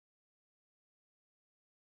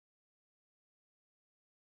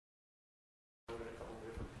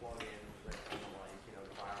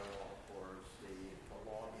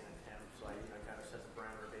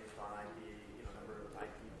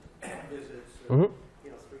Mm-hmm.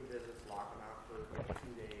 3 visits, lock them out for 2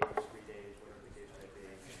 days, 3 days, whatever the case may be.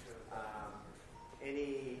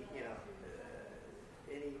 Any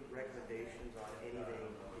recommendations on anything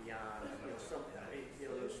beyond,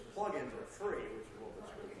 those plugins are free, which is a little bit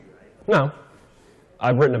spooky, right? No.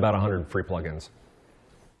 I've written about 100 free plugins.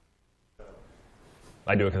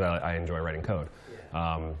 I do it because I enjoy writing code.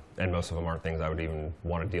 And most of them aren't things I would even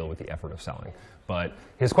want to deal with the effort of selling. But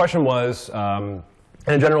his question was, in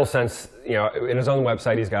a general sense, in his own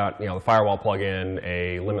website, he's got the firewall plugin,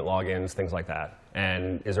 a limit logins, things like that.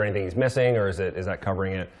 And is there anything he's missing, or is that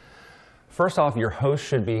covering it? First off, your host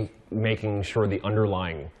should be making sure the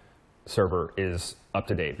underlying server is up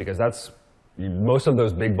to date, because most of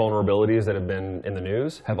those big vulnerabilities that have been in the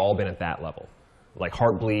news have all been at that level. Like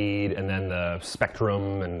Heartbleed, and then the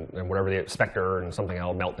Spectrum, and whatever the Spectre, and something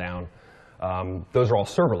else, Meltdown. Those are all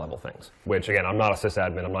server level things, which again, I'm not a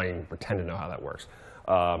sysadmin, I'm not even pretending to know how that works.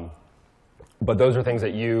 But those are things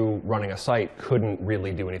that you running a site couldn't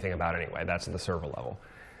really do anything about anyway. That's at the server level.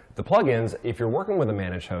 The plugins, if you're working with a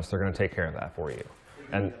managed host, they're going to take care of that for you.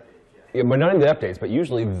 And but not in the updates, but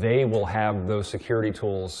usually they will have those security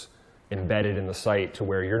tools embedded in the site to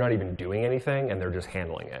where you're not even doing anything and they're just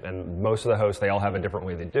handling it. And most of the hosts, they all have a different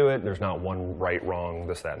way they do it. There's not one right, wrong,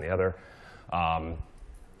 this, that, and the other.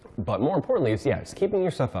 But more importantly, it's keeping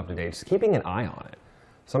your stuff up to date. It's keeping an eye on it.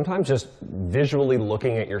 Sometimes just visually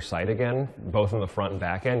looking at your site again, both in the front and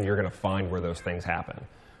back end, you're going to find where those things happen.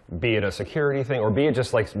 Be it a security thing, or be it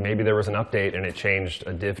just like maybe there was an update and it changed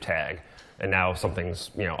a div tag, and now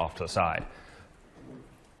something's off to the side.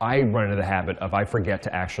 I run into the habit of I forget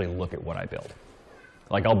to actually look at what I build.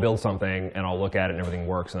 Like I'll build something and I'll look at it and everything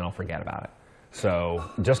works and then I'll forget about it. So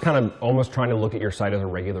just kind of almost trying to look at your site as a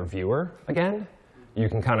regular viewer again, you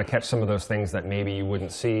can kind of catch some of those things that maybe you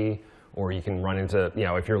wouldn't see, or you can run into,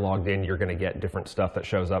 if you're logged in, you're going to get different stuff that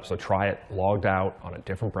shows up. So try it logged out on a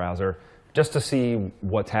different browser just to see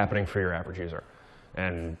what's happening for your average user.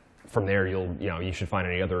 And from there, you should find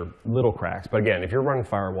any other little cracks. But again, if you're running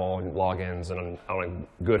firewall and logins and on a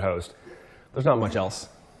good host, there's not much else.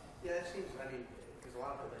 Yeah, it seems, because a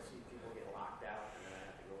lot of times I see people get locked out and then I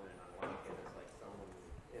have to go in and unlock it. It's like someone,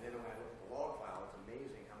 and then when I look at the log file, it's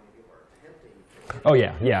amazing how many people are attempting to. Oh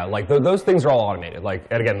yeah. Like those things are all automated. Like,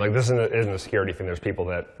 and again, like this isn't a security thing. There's people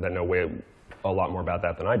that know a lot more about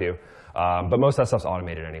that than I do. But most of that stuff's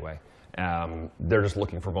automated anyway. They're just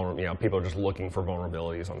looking for people are just looking for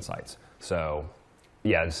vulnerabilities on sites. So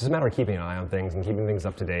yeah, it's just a matter of keeping an eye on things and keeping things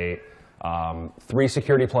up to date. 3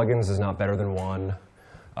 security plugins is not better than 1.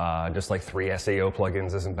 Just like 3 SEO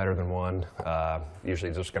plugins isn't better than 1. Usually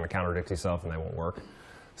it's just going to contradict yourself and they won't work.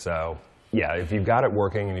 So yeah, if you've got it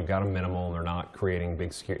working and you've got them minimal and they're not creating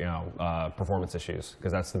big performance issues,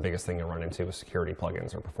 because that's the biggest thing you run into with security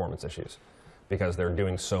plugins, or performance issues, because they're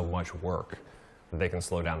doing so much work that they can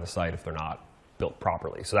slow down the site if they're not built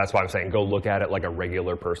properly. So that's why I'm saying go look at it like a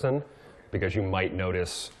regular person, because you might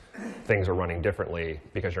notice things are running differently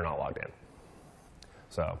because you're not logged in.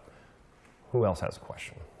 So who else has a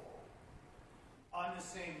question? On the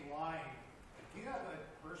same line, do you have a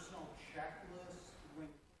personal checklist when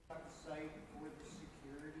you put up the site for the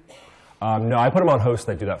security? No, I put them on hosts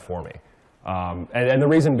that do that for me. And the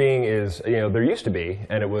reason being is, there used to be,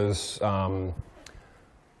 and it was, I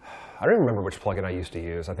don't even remember which plugin I used to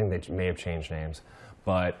use. I think they may have changed names.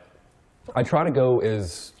 But I try to go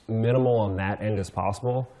as minimal on that end as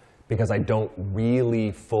possible, because I don't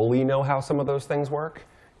really fully know how some of those things work,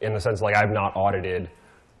 in the sense like I've not audited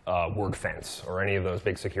WordFence or any of those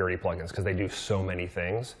big security plugins, because they do so many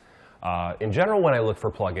things. In general, when I look for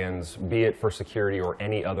plugins, be it for security or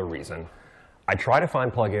any other reason, I try to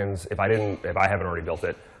find plugins, if I haven't already built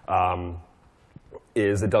it,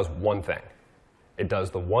 it does one thing. It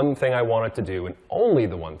does the one thing I want it to do, and only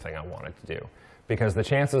the one thing I want it to do. Because the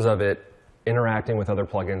chances of it interacting with other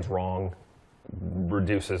plugins wrong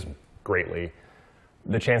reduces greatly.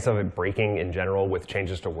 The chance of it breaking in general with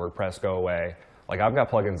changes to WordPress go away. Like I've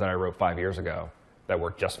got plugins that I wrote 5 years ago that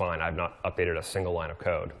work just fine. I've not updated a single line of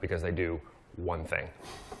code because they do one thing.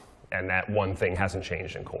 And that one thing hasn't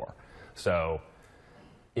changed in core. So,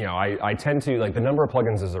 I tend to, like, the number of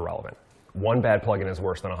plugins is irrelevant. One bad plugin is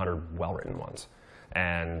worse than 100 well-written ones.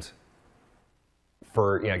 And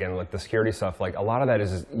for, again, like the security stuff, like a lot of that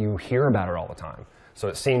is you hear about it all the time. So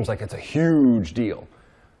it seems like it's a huge deal.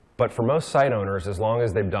 But for most site owners, as long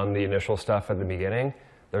as they've done the initial stuff at the beginning,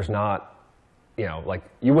 there's not, like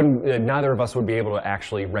you wouldn't, neither of us would be able to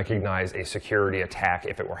actually recognize a security attack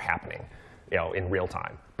if it were happening, in real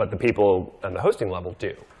time. But the people on the hosting level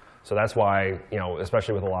do. So that's why,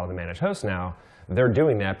 especially with a lot of the managed hosts now, they're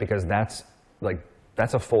doing that because that's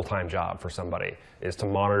that's a full-time job for somebody, is to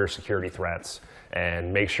monitor security threats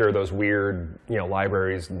and make sure those weird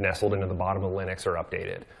libraries nestled into the bottom of Linux are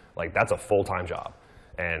updated. Like, that's a full-time job,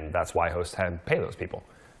 and that's why hosts pay those people.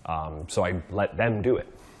 So I let them do it.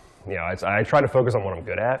 I try to focus on what I'm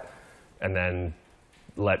good at, and then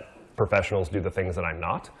let professionals do the things that I'm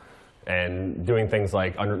not, and doing things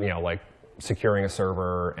like like securing a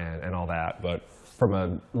server and all that. But from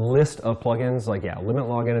a list of plugins, like limit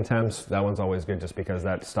login attempts, that one's always good just because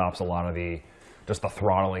that stops a lot of the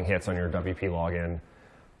throttling hits on your WP login.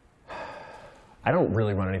 I don't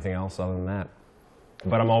really run anything else other than that.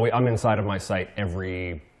 But I'm inside of my site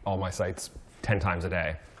all my sites 10 times a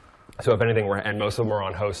day. So if anything, and most of them are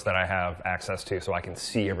on hosts that I have access to, so I can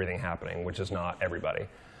see everything happening, which is not everybody.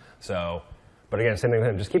 So, but again, same thing with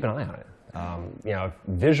him, just keep an eye on it.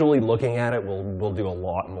 Visually looking at it will do a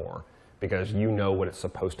lot more because you know what it's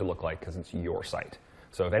supposed to look like because it's your site.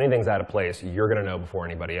 So if anything's out of place, you're going to know before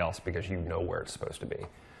anybody else because you know where it's supposed to be.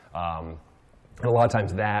 And a lot of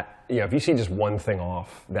times that, if you see just one thing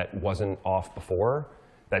off that wasn't off before,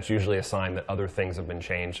 that's usually a sign that other things have been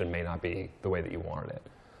changed and may not be the way that you wanted it.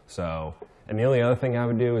 So, and the only other thing I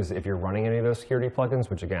would do is if you're running any of those security plugins,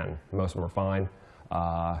 which again, most of them are fine,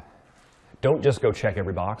 don't just go check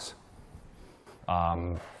every box.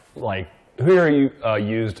 Like, who here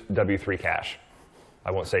used W3 cache? I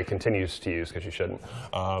won't say continues to use because you shouldn't.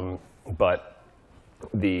 But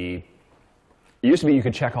it used to be you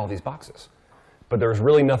could check all these boxes. But there was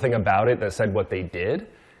really nothing about it that said what they did.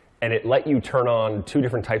 And it let you turn on 2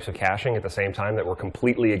 different types of caching at the same time that were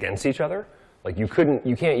completely against each other. Like you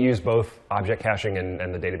can't use both object caching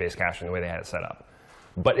and the database caching the way they had it set up.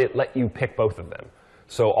 But it let you pick both of them.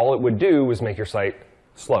 So all it would do was make your site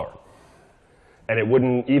slower. And it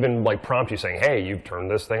wouldn't even prompt you saying, hey, you've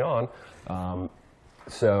turned this thing on.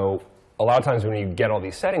 So a lot of times when you get all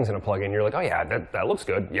these settings in a plugin, you're like, oh yeah, that looks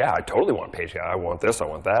good. Yeah, I totally want page count. I want this, I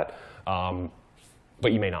want that.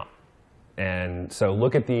 But you may not. And so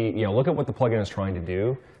look at what the plugin is trying to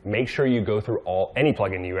do. Make sure you go through any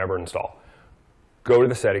plugin you ever install. Go to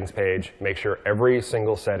the settings page. Make sure every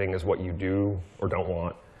single setting is what you do or don't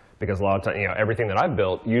want. Because a lot of times, everything that I've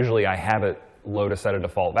built, usually I have it load a set of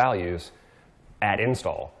default values at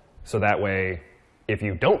install. So that way, if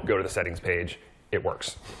you don't go to the settings page, it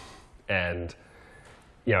works. And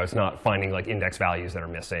it's not finding index values that are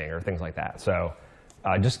missing or things like that. So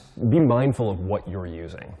just be mindful of what you're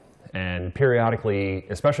using. And periodically,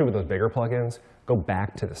 especially with those bigger plugins, go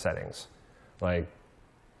back to the settings. Like,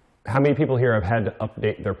 how many people here have had to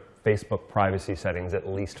update their Facebook privacy settings at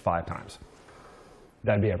least 5 times?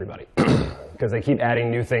 That'd be everybody. Because they keep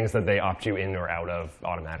adding new things that they opt you in or out of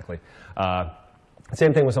automatically.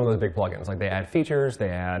 Same thing with some of those big plugins. Like they add features, they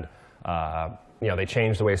add, they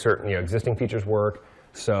change the way certain existing features work.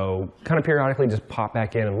 So kind of periodically just pop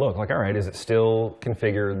back in and look like, all right, is it still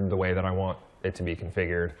configured the way that I want it to be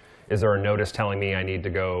configured? Is there a notice telling me I need to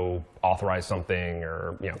go authorize something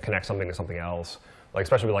or connect something to something else? Like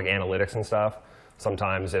especially with analytics and stuff.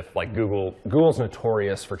 Sometimes if Google's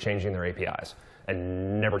notorious for changing their APIs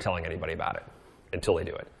and never telling anybody about it until they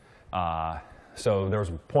do it. So there was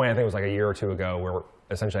a point, I think it was a year or 2 ago, where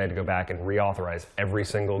essentially I had to go back and reauthorize every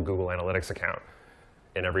single Google Analytics account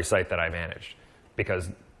in every site that I managed because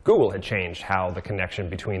Google had changed how the connection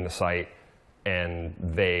between the site and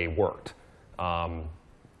they worked.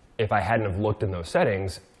 If I hadn't have looked in those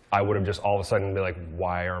settings, I would have just all of a sudden be like,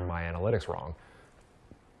 why are my analytics wrong?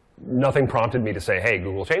 Nothing prompted me to say, hey,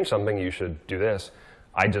 Google changed something, you should do this.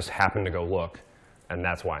 I just happened to go look, and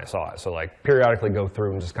that's why I saw it. So periodically go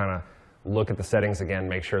through and just kind of look at the settings again,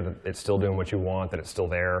 make sure that it's still doing what you want, that it's still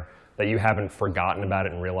there, that you haven't forgotten about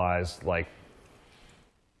it and realized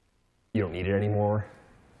you don't need it anymore.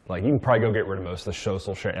 You can probably go get rid of most of the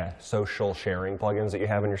social sharing plugins that you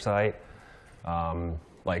have on your site.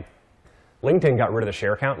 LinkedIn got rid of the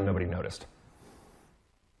share count and nobody noticed.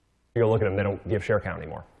 You go look at them, they don't give share count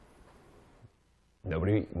anymore.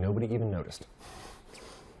 Nobody even noticed.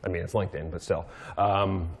 I mean, it's LinkedIn, but still.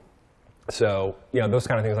 So those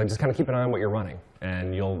kind of things, just kind of keep an eye on what you're running,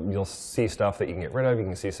 and you'll see stuff that you can get rid of. You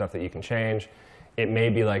can see stuff that you can change. It may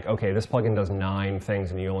be okay, this plugin does 9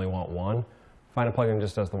 things and you only want 1. Find a plugin that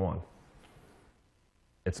just does the 1.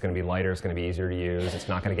 It's going to be lighter. It's going to be easier to use. It's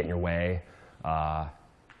not going to get in your way,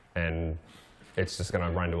 and it's just going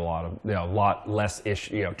to run into a lot less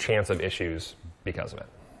chance of issues because of it.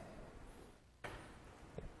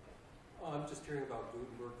 I'm just hearing about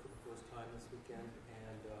Gutenberg for the first time this weekend,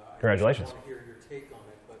 and Congratulations. I want to hear your take on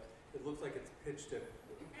it, but it looks like it's pitched at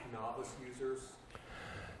novice users.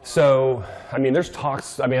 So, I mean, there's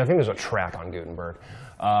talks. I mean, I think there's a track on Gutenberg,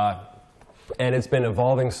 and it's been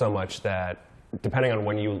evolving so much that depending on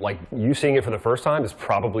when you seeing it for the first time is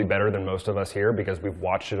probably better than most of us here because we've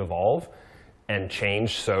watched it evolve and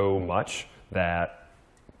change so much that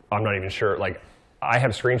I'm not even sure. Like, I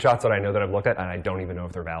have screenshots that I know that I've looked at, and I don't even know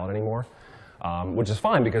if they're valid anymore, which is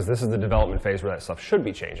fine because this is the development phase where that stuff should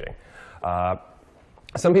be changing.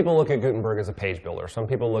 Some people look at Gutenberg as a page builder. Some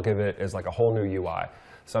people look at it as like a whole new UI.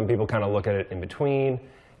 Some people kind of look at it in between.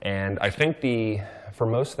 And I think for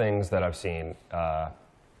most things that I've seen,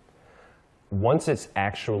 once it's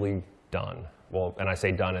actually done, well, and I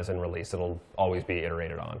say done as in release, it'll always be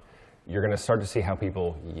iterated on, you're going to start to see how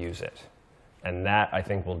people use it. And that, I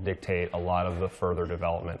think, will dictate a lot of the further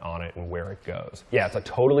development on it and where it goes. Yeah, it's a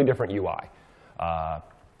totally different UI.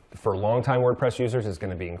 For longtime WordPress users, it's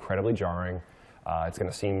going to be incredibly jarring. It's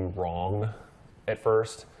going to seem wrong at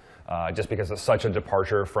first, just because it's such a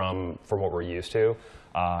departure from what we're used to.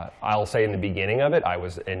 I'll say in the beginning of it, I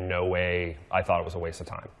was in no way, I thought it was a waste of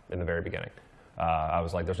time in the very beginning. I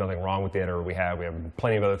was like, there's nothing wrong with the editor we have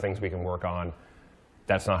plenty of other things we can work on.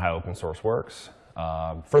 That's not how open source works.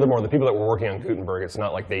 Furthermore, the people that were working on Gutenberg, it's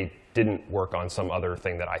not like they didn't work on some other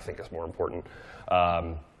thing that I think is more important.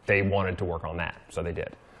 They wanted to work on that, so they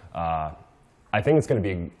did. I think it's going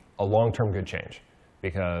to be a long-term good change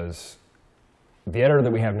because the editor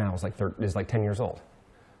that we have now is like 10 years old.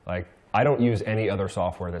 Like, I don't use any other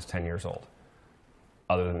software that's 10 years old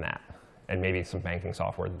other than that, and maybe some banking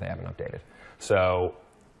software that they haven't updated. So,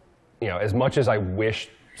 as much as I wish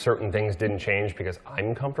certain things didn't change because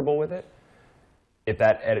I'm comfortable with it, if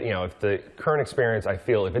the current experience, I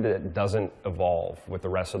feel, if it doesn't evolve with the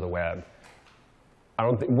rest of the web, I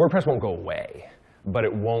don't think WordPress won't go away, but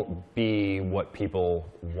it won't be what people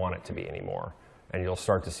want it to be anymore. And you'll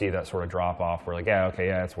start to see that sort of drop off where like, yeah, okay,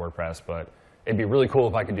 yeah, it's WordPress, but it'd be really cool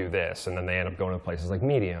if I could do this. And then they end up going to places like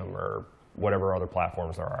Medium or whatever other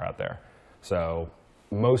platforms there are out there. So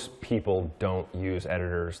most people don't use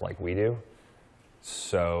editors like we do.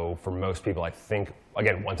 So for most people, I think,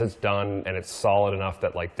 again, once it's done and it's solid enough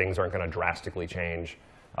that like things aren't going to drastically change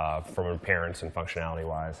from appearance and functionality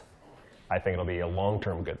wise, I think it'll be a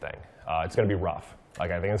long-term good thing. It's going to be rough.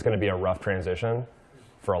 Like, I think it's going to be a rough transition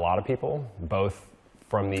for a lot of people, both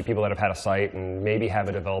from the people that have had a site and maybe have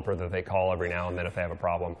a developer that they call every now and then if they have a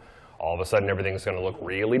problem. All of a sudden, everything's going to look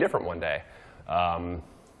really different one day.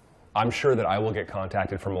 I'm sure that I will get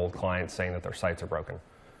contacted from old clients saying that their sites are broken,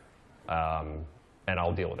 and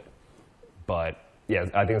I'll deal with it. But yeah,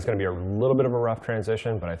 I think it's going to be a little bit of a rough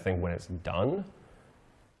transition, but I think when it's done,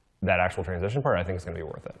 that actual transition part, I think it's going to be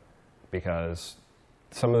worth it. Because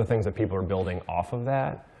some of the things that people are building off of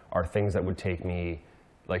that are things that would take me,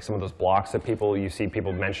 like some of those blocks that you see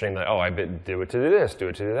people mentioning that, oh, I do it to do this, do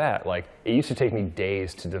it to do that. Like, it used to take me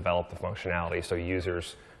days to develop the functionality so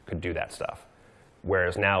users could do that stuff.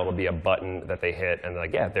 Whereas now it'll be a button that they hit and they're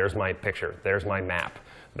like, yeah, there's my picture, there's my map,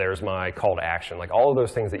 there's my call to action. Like, all of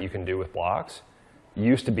those things that you can do with blocks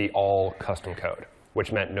used to be all custom code,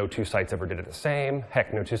 which meant no two sites ever did it the same.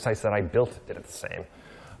 Heck, no two sites that I built did it the same.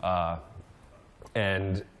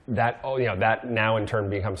 And that, that now in turn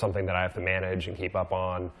becomes something that I have to manage and keep up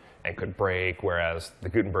on and could break, whereas the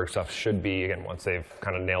Gutenberg stuff should be, again, once they've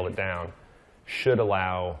kind of nailed it down, should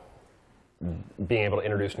allow being able to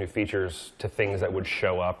introduce new features to things that would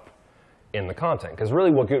show up in the content. Because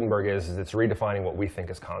really what Gutenberg is it's redefining what we think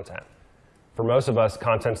is content. For most of us,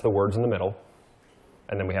 content's the words in the middle,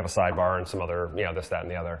 and then we have a sidebar and some other, this, that,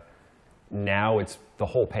 and the other. Now it's the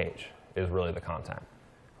whole page is really the content.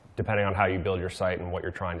 Depending on how you build your site and what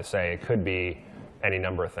you're trying to say, it could be any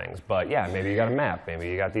number of things. But yeah, maybe you got a map, maybe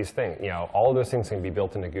you got these things. All of those things can be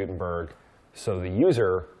built into Gutenberg so the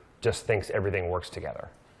user just thinks everything works together.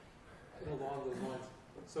 Along those lines.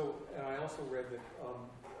 So, and I also read that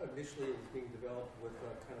initially it was being developed with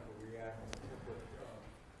kind of a React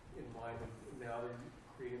template in mind, and now they're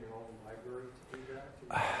creating their own library to do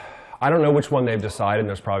that? I don't know which one they've decided.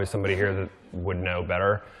 There's probably somebody here that would know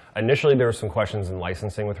better. Initially, there were some questions in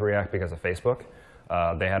licensing with React because of Facebook.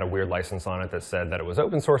 They had a weird license on it that said that it was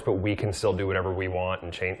open source, but we can still do whatever we want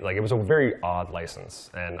and change. Like, it was a very odd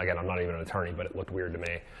license. And again, I'm not even an attorney, but it looked weird to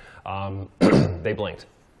me. They blinked.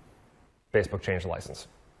 Facebook changed the license,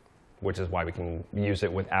 which is why we can use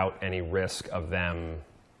it without any risk of them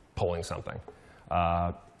pulling something.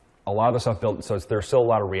 A lot of the stuff built, so there's still a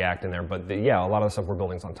lot of React in there, but yeah, a lot of the stuff we're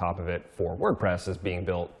building on top of it for WordPress is being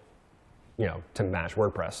built to match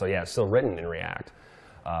WordPress. So yeah, it's still written in React,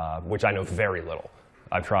 which I know very little.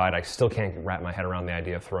 I've tried. I still can't wrap my head around the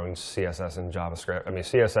idea of throwing CSS and JavaScript. I mean,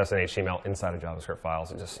 CSS and HTML inside of JavaScript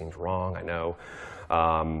files. It just seems wrong, I know.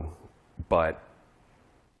 But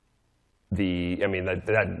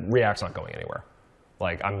that React's not going anywhere.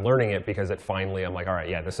 Like, I'm learning it because it finally, I'm like, all right,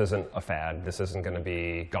 yeah, this isn't a fad. This isn't going to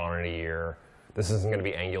be gone in a year. This isn't going to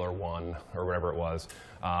be Angular 1 or whatever it was,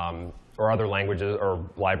 or other languages or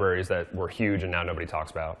libraries that were huge and now nobody talks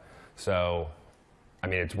about. So, I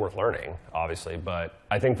mean, it's worth learning, obviously, but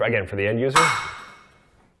I think, again, for the end user,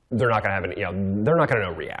 they're not going to have any, they're not going to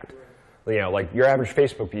know React. Like your average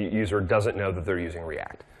Facebook user doesn't know that they're using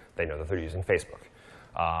React. They know that they're using Facebook.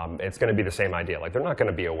 It's going to be the same idea. Like, they're not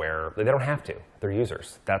going to be aware. They don't have to. They're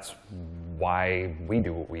users. That's why we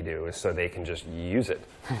do what we do, is so they can just use it.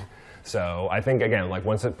 So I think, again, like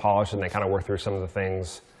once it's polished and they kind of work through some of the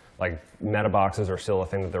things, like meta boxes are still a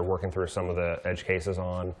thing that they're working through some of the edge cases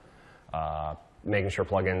on, making sure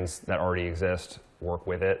plugins that already exist work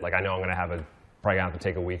with it. Like, I know I'm going to probably going to have to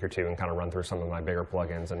take a week or two and kind of run through some of my bigger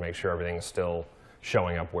plugins and make sure everything is still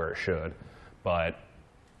showing up where it should. But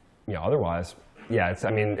otherwise, yeah,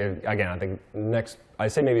 again, I think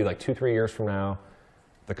I'd say maybe like 2-3 years from now,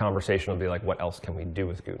 the conversation will be like, what else can we do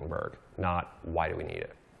with Gutenberg? Not why do we need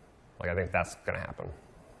it? Like, I think that's going to happen.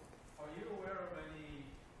 Are you aware of any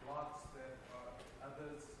blocks that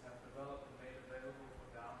others have developed and made available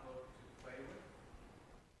for download to play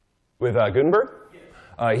with? With Gutenberg?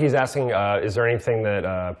 Yes. He's asking, is there anything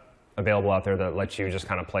that available out there that lets you just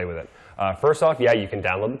kind of play with it? First off, yeah, you can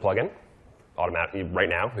download the plugin automatically right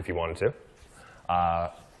now if you wanted to.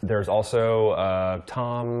 There's also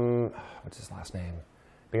Tom, what's his last name?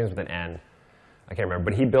 Begins with an N. I can't remember,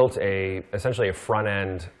 but he built essentially a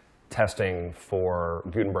front-end testing for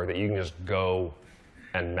Gutenberg that you can just go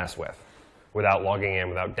and mess with without logging in,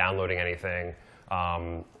 without downloading anything.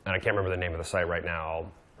 And I can't remember the name of the site right now.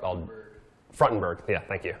 Fruntenberg. Yeah,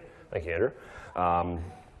 thank you. Thank you, Andrew.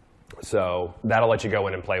 So that'll let you go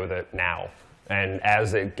in and play with it now. And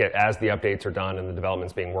as the updates are done and the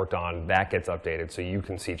development's being worked on, that gets updated so you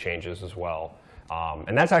can see changes as well.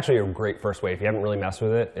 And that's actually a great first way. If you haven't really messed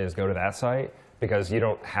with it, is go to that site, because you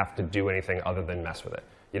don't have to do anything other than mess with it.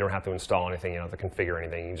 You don't have to install anything, you don't have to configure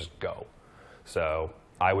anything, you just go. So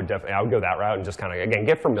I would go that route and just kind of, again,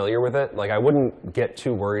 get familiar with it. Like, I wouldn't get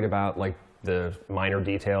too worried about like the minor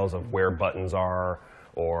details of where buttons are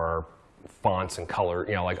or fonts and color,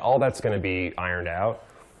 like all that's going to be ironed out.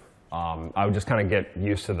 I would just kind of get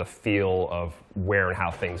used to the feel of where and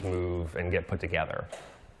how things move and get put together.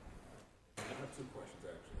 I have 2 questions,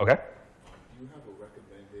 actually. Okay. Do you have a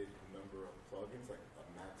recommended number of plugins, like a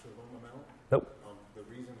maximum amount? Nope. The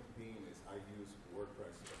reason being is I used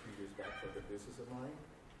WordPress a few years back for the business of mine.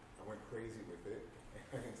 I went crazy with it,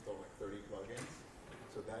 and I installed like 30 plugins.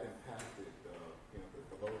 So that impacted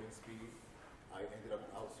the loading speed. I ended up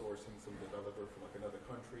outsourcing some developer from like another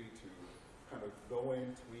country to kind of go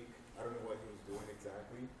in, tweak. I don't know what he was doing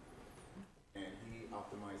exactly, and he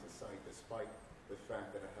optimized the site despite the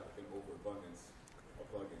fact that I have an overabundance of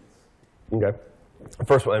plugins. Okay.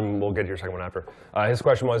 First one, and we'll get to your second one after. His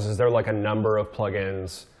question was, is there like a number of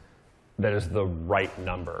plugins that is the right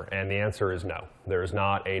number? And the answer is no. There's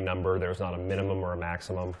not a number. There's not a minimum or a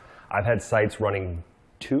maximum. I've had sites running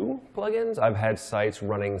 2 plugins. I've had sites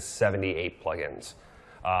running 78 plugins.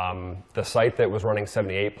 The site that was running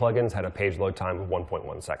 78 plugins had a page load time of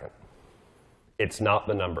 1.1 second. It's not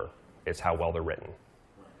the number. It's how well they're written.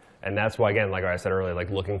 And that's why, again, like I said earlier, like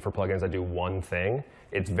looking for plugins that do one thing,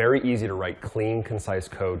 it's very easy to write clean, concise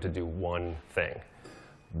code to do one thing.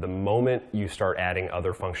 The moment you start adding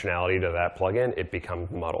other functionality to that plugin, it becomes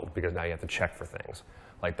muddled because now you have to check for things.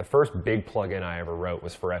 Like the first big plugin I ever wrote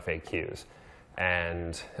was for FAQs.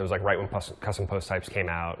 And it was like right when custom post types came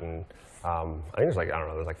out, and I think there's like, I don't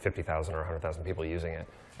know, there's like 50,000 or 100,000 people using it.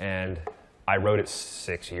 And I wrote it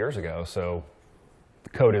 6 years ago, so the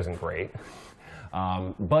code isn't great.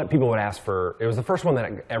 But people would ask for, it was the first one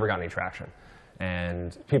that ever got any traction.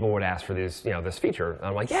 And people would ask for these, this feature. And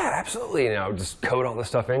I'm like, yeah, absolutely. Just code all this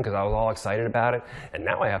stuff in because I was all excited about it. And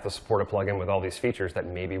now I have to support a plugin with all these features that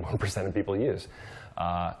maybe 1% of people use.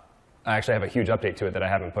 I actually have a huge update to it that I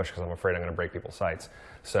haven't pushed because I'm afraid I'm going to break people's sites.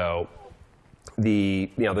 So again,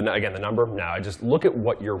 the number, no, I just look at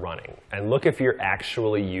what you're running and look if you're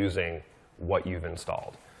actually using what you've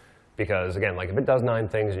installed. Because again, like if it does 9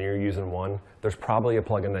 things and you're using 1, there's probably a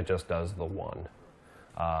plugin that just does the 1.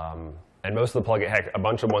 And most of the plugins, heck, a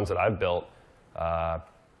bunch of ones that I've built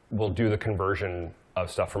will do the conversion of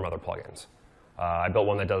stuff from other plugins. I built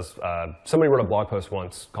one that does, somebody wrote a blog post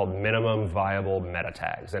once called Minimum Viable Meta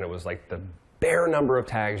Tags, and it was like the bare number of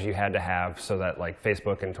tags you had to have so that like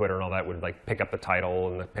Facebook and Twitter and all that would like pick up the title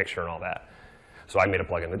and the picture and all that. So I made a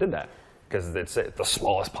plugin that did that because it's the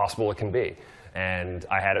smallest possible it can be. And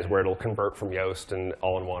I had it where it'll convert from Yoast and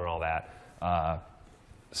all-in-one and all that.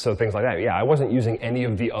 so things like that. Yeah, I wasn't using any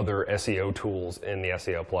of the other SEO tools in the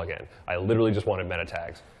SEO plugin. I literally just wanted meta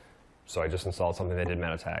tags. So I just installed something that did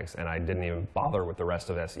meta tags, and I didn't even bother with the rest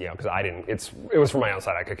of SEO because it was for my own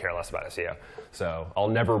site. I could care less about SEO. So I'll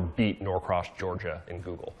never beat Norcross, Georgia in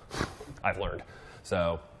Google. I've learned.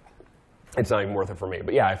 So it's not even worth it for me.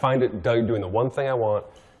 But yeah, I find it doing the one thing I want,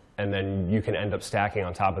 and then you can end up stacking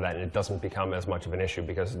on top of that, and it doesn't become as much of an issue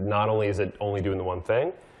because not only is it only doing the one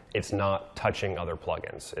thing, it's not touching other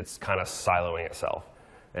plugins. It's kind of siloing itself.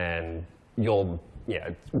 And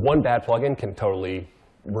one bad plugin can totally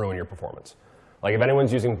ruin your performance. Like if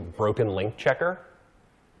anyone's using broken link checker,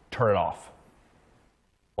 turn it off.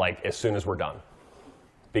 Like as soon as we're done.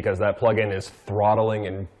 Because that plugin is throttling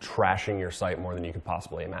and trashing your site more than you could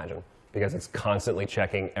possibly imagine. Because it's constantly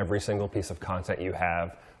checking every single piece of content you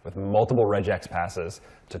have with multiple regex passes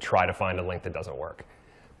to try to find a link that doesn't work.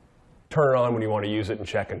 Turn it on when you want to use it and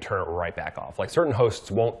check and turn it right back off. Like certain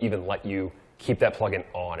hosts won't even let you keep that plugin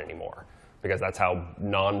on anymore because that's how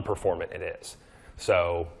non-performant it is.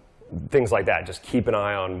 So things like that, just keep an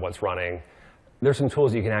eye on what's running. There's some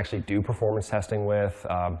tools you can actually do performance testing with,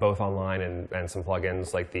 both online and some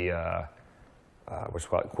plugins like the what's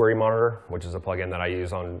called Query Monitor, which is a plugin that I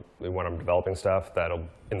use when I'm developing stuff. That'll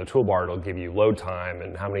in the toolbar it'll give you load time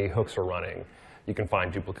and how many hooks are running. You can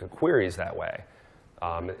find duplicate queries that way.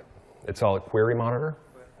 It's called Query Monitor.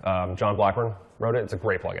 John Blackburn wrote it. It's a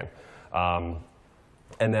great plugin.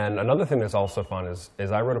 And then another thing that's also fun is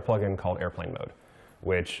I wrote a plugin called Airplane Mode,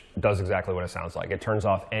 which does exactly what it sounds like. It turns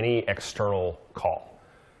off any external call.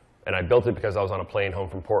 And I built it because I was on a plane home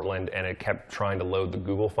from Portland, and it kept trying to load the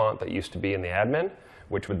Google font that used to be in the admin,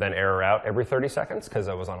 which would then error out every 30 seconds because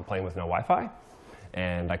I was on a plane with no Wi-Fi,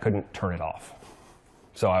 and I couldn't turn it off.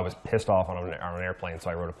 So I was pissed off on an airplane,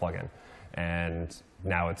 so I wrote a plugin. And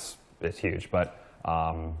now it's huge. But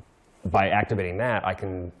by activating that,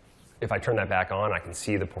 if I turn that back on, I can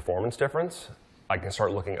see the performance difference. I can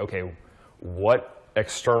start looking, okay, what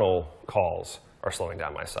external calls are slowing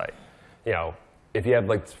down my site? If you have,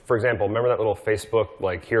 like, for example, remember that little Facebook,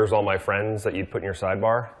 like, here's all my friends that you'd put in your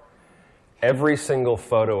sidebar? Every single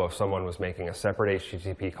photo of someone was making a separate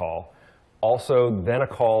HTTP call, also then a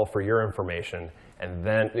call for your information, and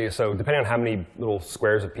then, so depending on how many little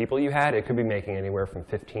squares of people you had, it could be making anywhere from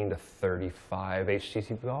 15 to 35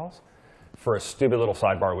 HTTP calls for a stupid little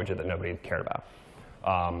sidebar widget that nobody cared about.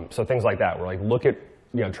 So things like that, where like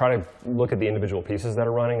try to look at the individual pieces that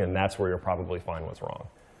are running, and that's where you'll probably find what's wrong.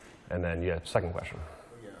 And then, second question.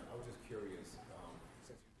 Yeah, I was just curious,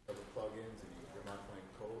 since you have the plugins and you're not playing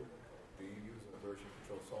code, do you use a version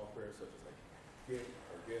control software such as like Git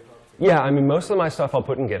or GitHub? Yeah, I mean, most of my stuff I'll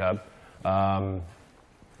put in GitHub.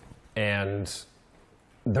 And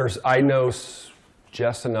I know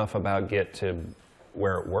just enough about Git to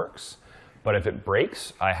where it works. But if it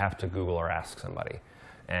breaks, I have to Google or ask somebody.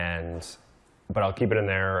 But I'll keep it in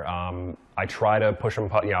there. I try to push them.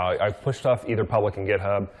 I push stuff either public in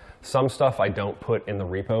GitHub. Some stuff I don't put in the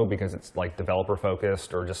repo because it's like developer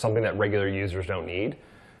focused or just something that regular users don't need.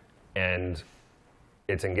 And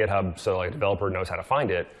it's in GitHub, so like a developer knows how to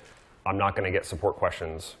find it. I'm not going to get support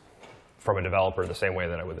questions from a developer the same way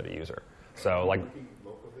that I would a user. So like.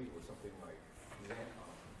 Locally with something like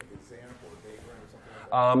XAMPP or Vagrant or something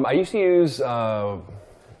like that? I used to use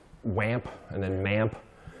WAMP and then MAMP.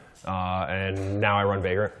 And now I run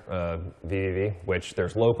Vagrant, VVV, which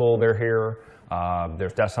there's local, they're here.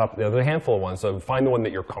 There's desktop, there's a handful of ones. So find the one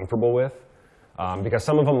that you're comfortable with. Because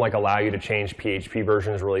some of them like allow you to change PHP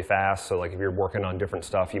versions really fast. So like if you're working on different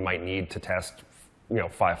stuff, you might need to test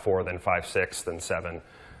 5.4, then 5.6, then 7.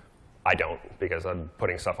 I don't, because I'm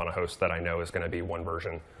putting stuff on a host that I know is going to be one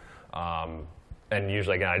version. And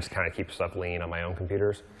usually, again, I just kind of keep stuff lean on my own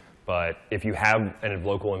computers. But if you have a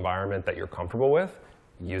local environment that you're comfortable with,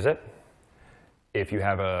 use it. If you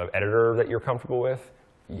have an editor that you're comfortable with,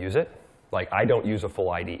 use it. Like, I don't use a full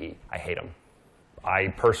IDE. I hate them.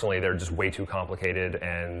 They're just way too complicated,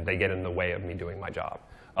 and they get in the way of me doing my job.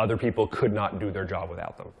 Other people could not do their job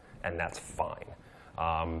without them, and that's fine.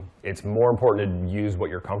 It's more important to use what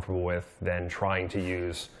you're comfortable with than trying to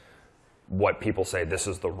use what people say this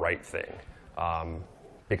is the right thing.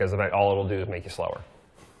 Because all it'll do is make you slower.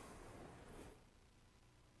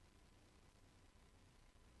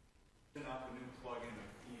 Up a new plugin or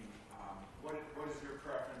theme, what is your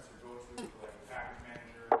preference or go-to, like a package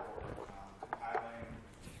manager or compiling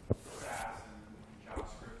SAS and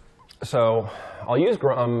JavaScript? So I'll use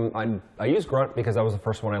Grunt. I use Grunt because that was the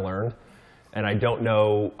first one I learned. And I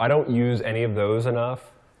don't use any of those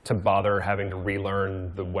enough to bother having to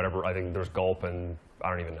relearn whatever. I think there's Gulp, and I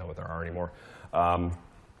don't even know what there are anymore.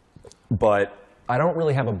 But I don't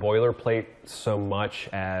really have a boilerplate so much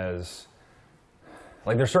as,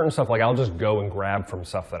 like there's certain stuff like I'll just go and grab from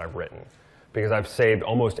stuff that I've written because I've saved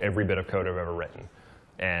almost every bit of code I've ever written.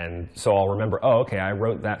 And so I'll remember, oh, okay, I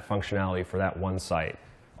wrote that functionality for that one site.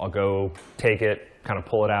 I'll go take it, kind of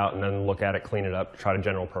pull it out, and then look at it, clean it up, try to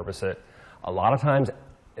general purpose it. A lot of times,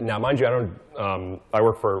 now mind you,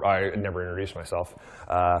 I never introduced myself.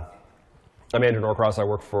 I'm Andrew Norcross. I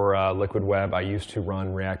work for Liquid Web. I used to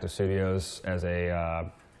run Reactive Studios as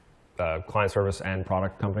a client service and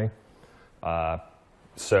product company.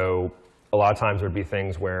 So a lot of times there'd be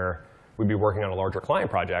things where we'd be working on a larger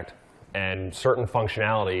client project, and certain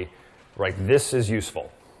functionality, like this is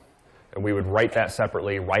useful. And we would write that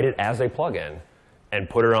separately, write it as a plugin, and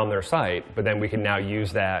put it on their site. But then we can now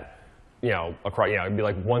use that, across. It'd be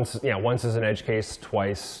like once is an edge case,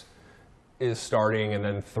 twice is starting, and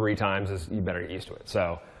then 3 times is you better get used to it.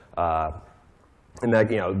 So, and that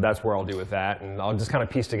that's where I'll do with that, and I'll just kind of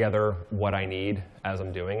piece together what I need as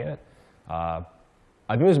I'm doing it. I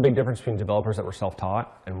think there's a big difference between developers that were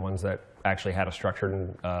self-taught and ones that actually had a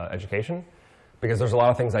structured education. Because there's a lot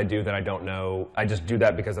of things I do that I don't know. I just do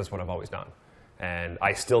that because that's what I've always done. And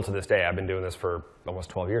I still, to this day, I've been doing this for almost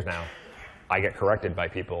 12 years now. I get corrected by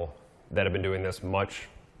people that have been doing this much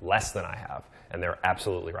less than I have. And they're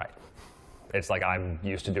absolutely right. It's like I'm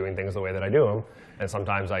used to doing things the way that I do them. And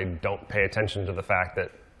sometimes I don't pay attention to the fact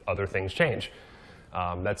that other things change.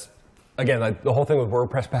 That's, again, like the whole thing with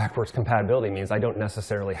WordPress backwards compatibility means I don't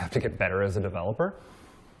necessarily have to get better as a developer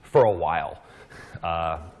for a while.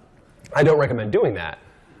 I don't recommend doing that,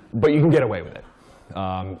 but you can get away with it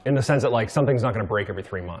in the sense that like something's not going to break every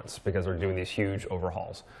 3 months because they're doing these huge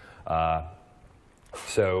overhauls.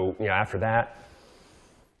 So after that,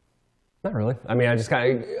 not really. I mean, I just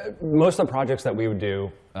kind of most of the projects that we would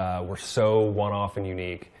do were so one-off and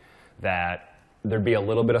unique that there'd be a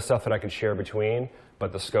little bit of stuff that I could share between,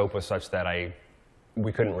 but the scope was such that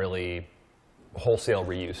we couldn't really wholesale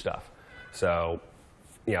reuse stuff. So.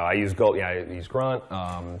 I use I use Grunt,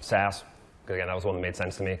 SAS, because again, that was one that made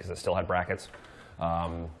sense to me because it still had brackets.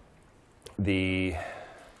 I've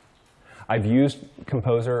used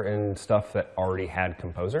Composer and stuff that already had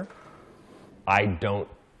Composer. I don't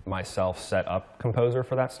myself set up Composer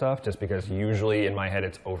for that stuff just because usually in my head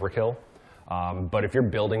it's overkill. But if you're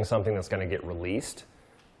building something that's going to get released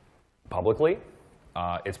publicly,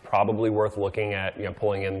 it's probably worth looking at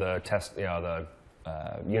pulling in the test, the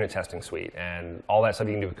unit testing suite and all that stuff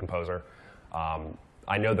you can do with Composer.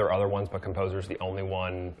 I know there are other ones, but Composer is the only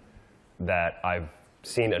one that I've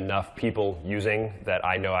seen enough people using that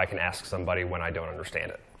I know I can ask somebody when I don't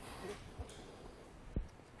understand it.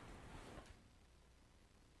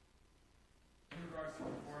 In regards to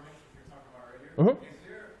performing, you're talking about earlier, Mm-hmm. is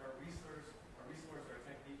there a resource or a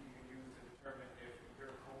technique you can use to determine if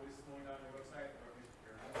your code is slowing down your website or if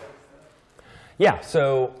your website is set up? Yeah,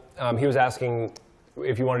 so he was asking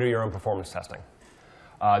if you want to do your own performance testing.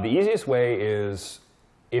 The easiest way is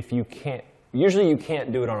usually you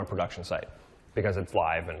can't do it on a production site because it's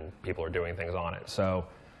live and people are doing things on it. So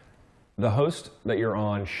the host that you're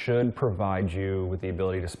on should provide you with the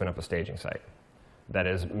ability to spin up a staging site that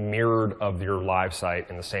is mirrored of your live site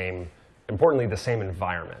in importantly, the same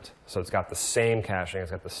environment. So it's got the same caching,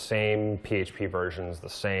 it's got the same PHP versions,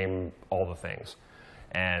 all the things.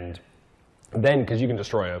 And then, because you can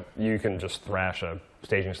just thrash a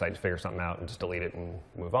staging site to figure something out and just delete it and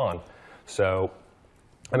move on. So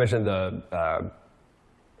I mentioned the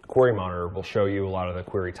query monitor will show you a lot of the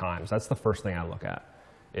query times. That's the first thing I look at,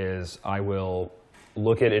 is I will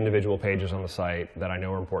look at individual pages on the site that I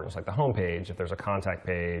know are important, like the home page, if there's a contact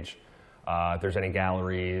page, if there's any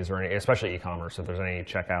galleries, or especially e-commerce, if there's any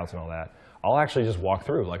checkouts and all that. I'll actually just walk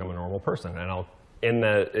through like I'm a normal person, and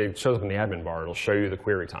it shows up in the admin bar, it'll show you the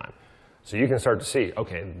query time. So you can start to see,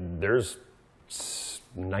 okay, there's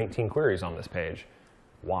 19 queries on this page.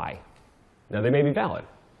 Why? Now, they may be valid.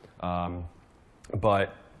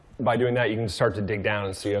 But by doing that, you can start to dig down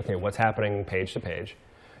and see, okay, what's happening page to page.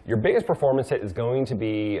 Your biggest performance hit is going to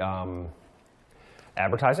be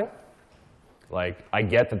advertising. Like, I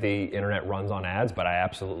get that the internet runs on ads, but I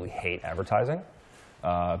absolutely hate advertising.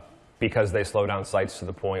 Because they slow down sites to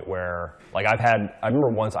the point where, like I remember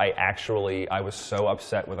once I was so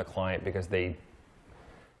upset with a client because they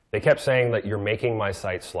kept saying that you're making my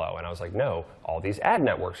site slow. And I was like, no, all these ad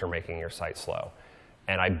networks are making your site slow.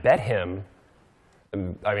 And I bet him,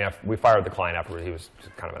 I mean, we fired the client afterwards, he was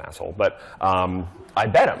kind of an asshole, but I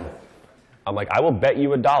bet him. I'm like, I will bet you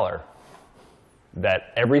 $1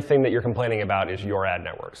 that everything that you're complaining about is your ad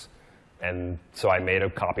networks. And so I made a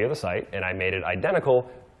copy of the site and I made it identical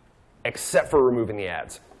except for removing the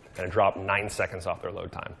ads. And it dropped 9 seconds off their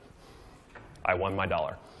load time. I won my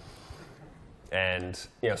 $1. And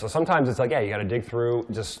so sometimes it's like, yeah, you got to dig through,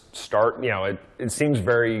 just start. It seems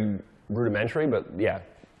very rudimentary, but yeah,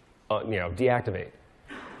 deactivate,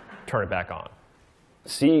 turn it back on.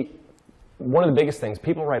 See, one of the biggest things,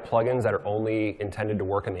 people write plugins that are only intended to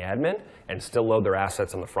work in the admin and still load their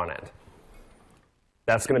assets on the front end.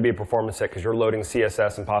 That's going to be a performance hit because you're loading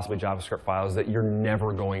CSS and possibly JavaScript files that you're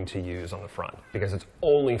never going to use on the front because it's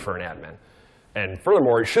only for an admin. And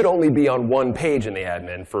furthermore, it should only be on one page in the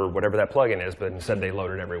admin for whatever that plugin is, but instead they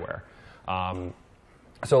load it everywhere.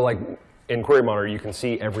 So like in Query Monitor, you can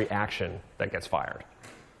see every action that gets fired.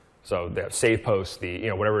 So the save posts,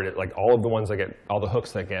 whatever it is, like all of the ones that get, all the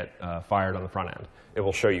hooks that get fired on the front end, it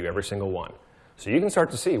will show you every single one. So you can start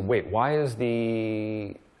to see, wait, why is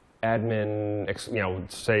the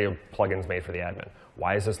admin, say a plugin's made for the admin,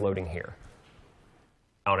 why is this loading here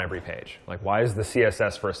on every page? Like, why is the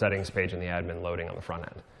CSS for a settings page in the admin loading on the front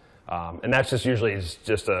end? And that's just usually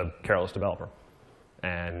just a careless developer.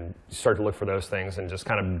 And you start to look for those things and just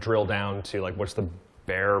kind of drill down to like, what's the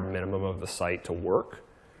bare minimum of the site to work?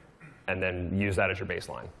 And then use that as your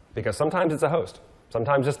baseline. Because sometimes it's a host.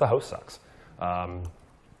 Sometimes just the host sucks.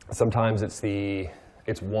 Sometimes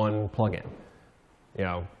it's one plugin.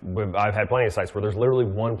 I've had plenty of sites where there's literally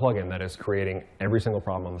one plugin that is creating every single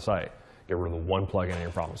problem on the site. Get rid of the one plugin and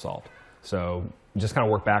your problem solved. So just kind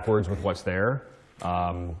of work backwards with what's there.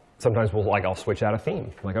 Sometimes I'll switch out a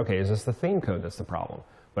theme. Like, okay, is this the theme code that's the problem?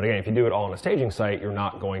 But again, if you do it all on a staging site, you're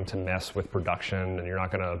not going to mess with production, and you're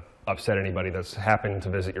not going to upset anybody that's happened to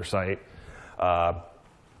visit your site.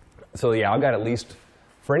 So yeah, I've got at least,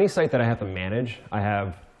 for any site that I have to manage, I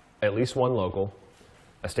have at least one local,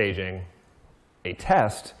 a staging, a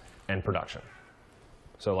test, and production.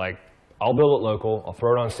 So like, I'll build it local, I'll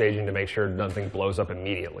throw it on staging to make sure nothing blows up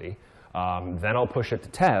immediately. Then I'll push it to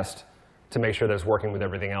test to make sure that it's working with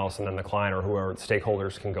everything else, and then the client or whoever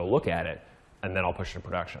stakeholders can go look at it, and then I'll push it to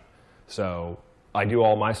production. So I do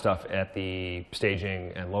all my stuff at the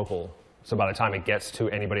staging and local. So by the time it gets to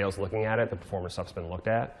anybody else looking at it, the performance stuff's been looked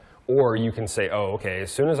at. Or you can say, oh, okay,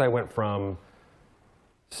 as soon as I went from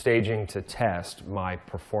staging to test, my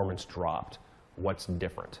performance dropped. What's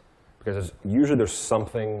different? Because usually there's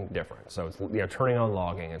something different. So it's turning on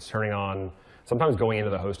logging, it's turning on, sometimes going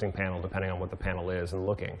into the hosting panel, depending on what the panel is, and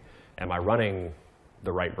looking, am I running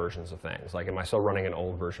the right versions of things? Like, am I still running an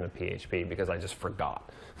old version of PHP because I just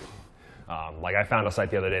forgot? Like, I found a site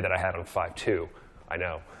the other day that I had on 5.2, I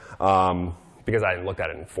know, because I hadn't looked at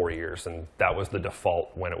it in 4 years, and that was the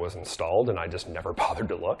default when it was installed, and I just never bothered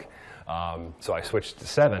to look. So I switched to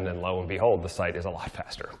 7, and lo and behold, the site is a lot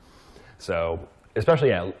faster. So especially,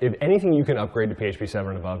 yeah, if anything you can upgrade to PHP 7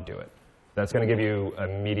 and above, do it. That's going to give you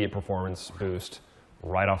immediate performance boost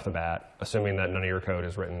right off the bat, assuming that none of your code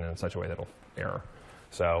is written in such a way that it'll error.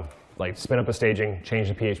 So like, spin up a staging, change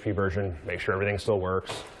the PHP version, make sure everything still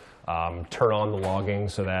works. Turn on the logging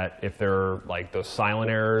so that if there are like those silent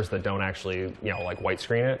errors that don't actually, like white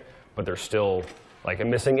screen it, but there's still like a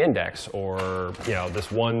missing index, or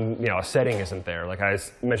this one, a setting isn't there. Like I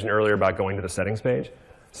mentioned earlier about going to the settings page.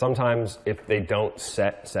 Sometimes if they don't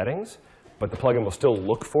set settings, but the plugin will still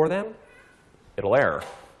look for them, it'll error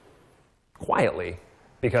quietly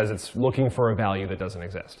because it's looking for a value that doesn't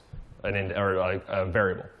exist, or a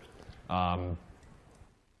variable.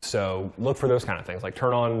 So look for those kind of things. Like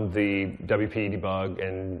turn on the WP debug,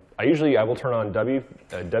 and I will turn on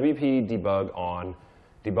WP debug on,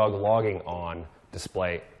 debug logging on,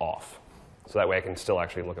 display off. So that way I can still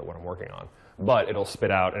actually look at what I'm working on. But it'll spit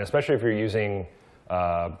out, and especially if you're using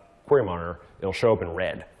Query Monitor, it'll show up in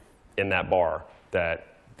red in that bar that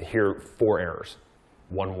here 4 errors,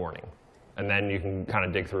 1 warning. And then you can kind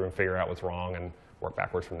of dig through and figure out what's wrong and work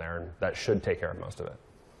backwards from there, and that should take care of most of it.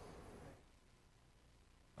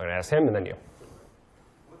 I'm going to ask him and then you.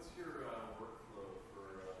 What's your workflow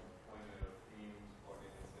for deployment of themes,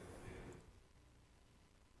 plugins,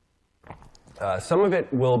 and Some of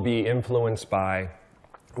it will be influenced by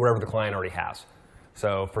whatever the client already has.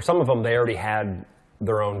 So for some of them, they already had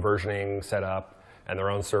their own versioning set up and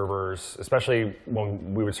their own servers, especially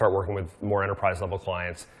when we would start working with more enterprise level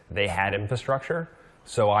clients, they had infrastructure.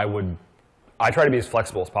 So I try to be as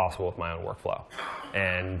flexible as possible with my own workflow.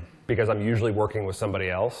 And because I'm usually working with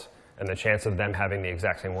somebody else, and the chance of them having the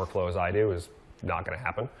exact same workflow as I do is not going to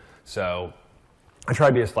happen. So I try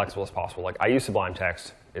to be as flexible as possible. Like I use Sublime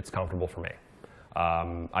Text, it's comfortable for me.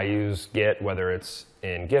 I use Git, whether it's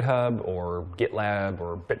in GitHub or GitLab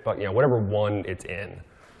or Bitbucket, whatever one it's in.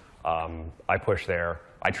 I push there.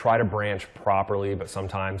 I try to branch properly, but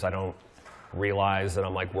sometimes I don't realize that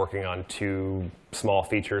I'm like working on 2 small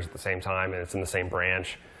features at the same time and it's in the same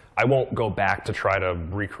branch. I won't go back to try to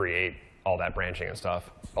recreate all that branching and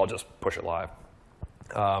stuff, I'll just push it live.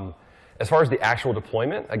 As far as the actual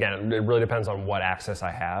deployment, again, it really depends on what access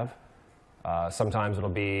I have. Sometimes it'll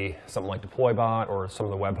be something like DeployBot or some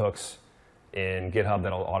of the webhooks in GitHub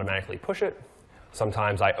that'll automatically push it.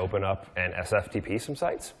 Sometimes I open up and SFTP some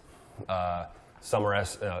sites. Some are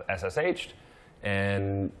SSH'd,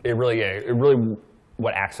 and it really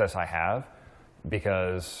what access I have,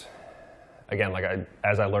 because again,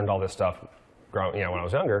 as I learned all this stuff, when I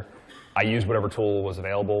was younger, I used whatever tool was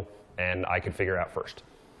available and I could figure out first.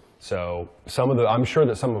 So I'm sure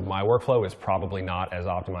that some of my workflow is probably not as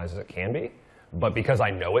optimized as it can be, but because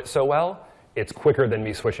I know it so well, it's quicker than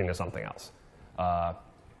me switching to something else. And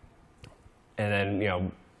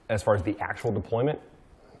then, as far as the actual deployment,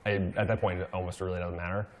 at that point, it almost really doesn't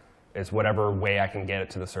matter. It's whatever way I can get it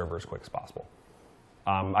to the server as quick as possible.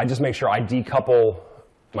 I just make sure I decouple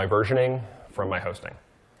my versioning from my hosting.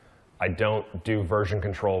 I don't do version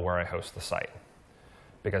control where I host the site.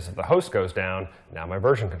 Because if the host goes down, now my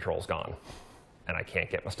version control is gone, and I can't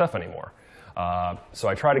get my stuff anymore. So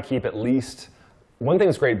I try to keep at least, one thing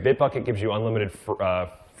that's great, Bitbucket gives you unlimited,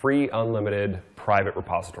 free, unlimited private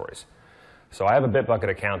repositories. So I have a Bitbucket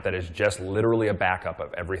account that is just literally a backup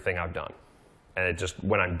of everything I've done. And it just,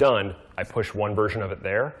 when I'm done, I push one version of it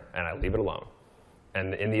there, and I leave it alone.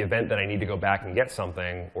 And in the event that I need to go back and get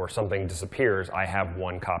something, or something disappears, I have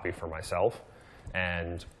one copy for myself.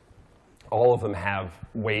 And all of them have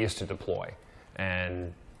ways to deploy.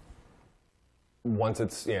 And once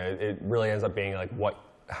it's, it really ends up being like,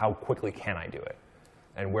 how quickly can I do it?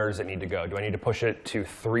 And where does it need to go? Do I need to push it to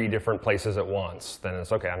 3 different places at once? Then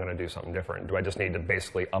it's okay, I'm gonna do something different. Do I just need to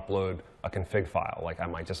basically upload a config file? Like I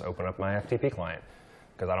might just open up my FTP client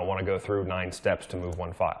because I don't wanna go through 9 steps to move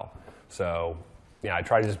one file. So I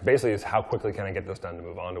try to just basically is how quickly can I get this done to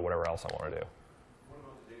move on to whatever else I wanna do.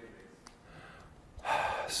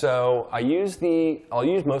 So I'll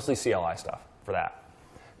use mostly CLI stuff for that,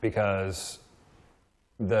 because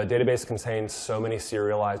the database contains so many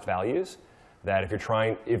serialized values that if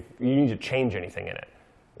you need to change anything in it,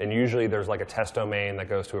 and usually there's like a test domain that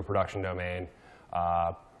goes to a production domain.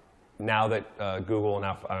 Now that Google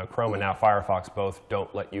and Chrome and now Firefox both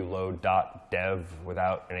don't let you load .dev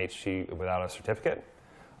without without a certificate.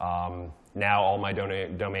 Now all my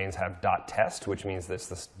domains have .test, which means there's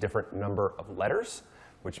this different number of letters,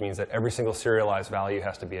 which means that every single serialized value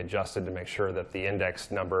has to be adjusted to make sure that the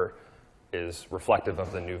index number is reflective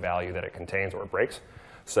of the new value that it contains or it breaks.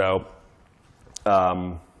 So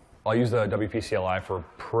I'll use the WP CLI for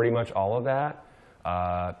pretty much all of that.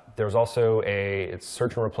 There's also it's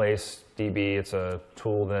search and replace DB. It's a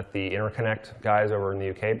tool that the Interconnect guys over in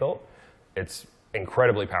the UK built. It's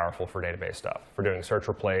incredibly powerful for database stuff, for doing search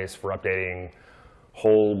replace, for updating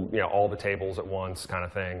all the tables at once kind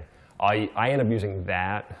of thing. I end up using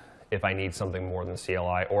that if I need something more than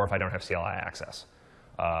CLI or if I don't have CLI access.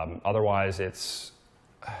 Otherwise, it's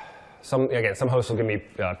some hosts will give me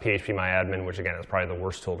phpMyAdmin, which again is probably the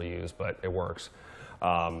worst tool to use, but it works.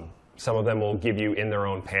 Some of them will give you in their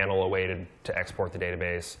own panel a way to export the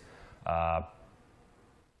database.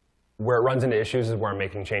 Where it runs into issues is where I'm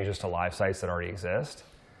making changes to live sites that already exist.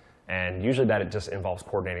 And usually that it just involves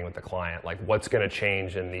coordinating with the client, like what's going to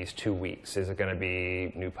change in these 2 weeks? Is it going to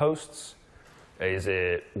be new posts? Is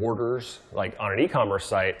it orders? Like on an e-commerce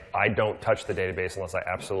site, I don't touch the database unless I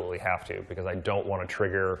absolutely have to, because I don't want to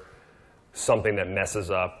trigger something that messes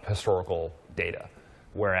up historical data.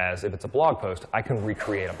 Whereas if it's a blog post, I can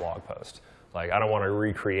recreate a blog post. Like I don't want to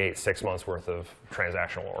recreate 6 months worth of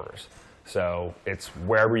transactional orders. So it's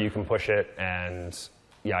wherever you can push it. And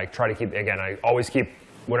yeah, I try to keep, again, I always keep,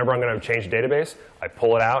 whenever I'm going to change a database, I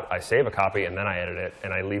pull it out, I save a copy, and then I edit it,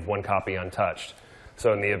 and I leave one copy untouched.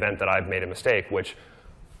 So in the event that I've made a mistake, which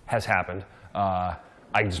has happened, I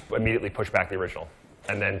just immediately push back the original.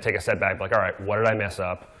 And then take a step back, like, all right, what did I mess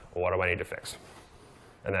up? What do I need to fix?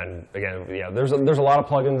 And then, again, yeah, there's a lot of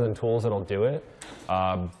plugins and tools that'll do it.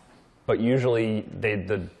 But usually,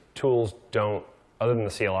 the tools don't, other than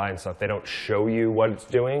the CLI and stuff, they don't show you what it's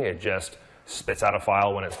doing. It just spits out a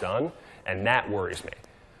file when it's done. And that worries me.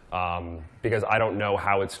 Because I don't know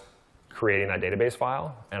how it's creating that database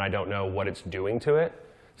file, and I don't know what it's doing to it.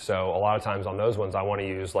 So a lot of times on those ones, I want to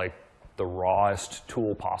use like the rawest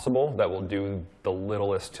tool possible that will do the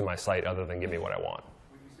littlest to my site other than give me what I want.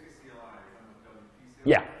 When you say CLI,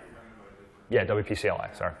 you're talking WP CLI? Yeah, WP CLI,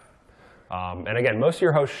 sorry. And again, most of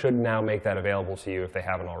your hosts should now make that available to you if they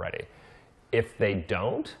haven't already. If they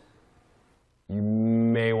don't, you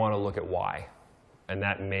may want to look at why. And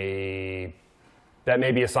that may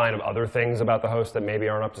be a sign of other things about the host that maybe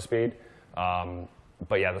aren't up to speed.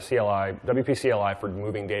 but yeah, the CLI, WP CLI for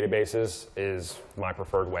moving databases is my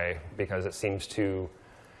preferred way because it seems to,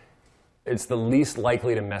 it's the least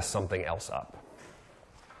likely to mess something else up.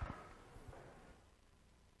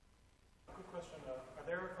 Quick question, are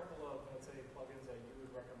there a couple of, let's say, plugins that you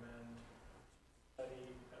would recommend to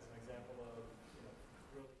study as an example of,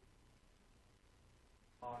 really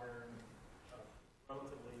modern,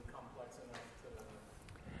 relatively complex enough to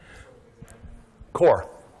sort of examine? Core.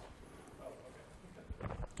 Oh,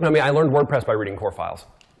 okay. I mean, I learned WordPress by reading core files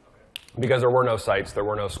because there were no sites, there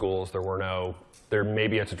were no schools, there may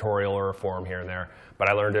be a tutorial or a forum here and there, but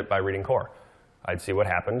I learned it by reading core. I'd see what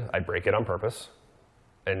happened, I'd break it on purpose,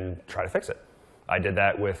 and try to fix it. I did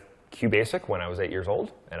that with QBasic when I was 8 years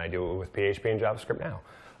old, and I do it with PHP and JavaScript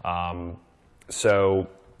now. So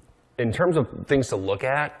in terms of things to look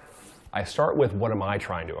at, I start with what am I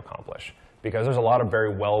trying to accomplish? Because there's a lot of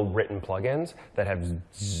very well-written plugins that have,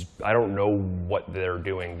 I don't know what they're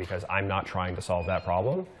doing because I'm not trying to solve that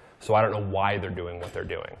problem, so I don't know why they're doing what they're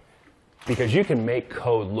doing. Because you can make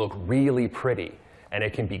code look really pretty, and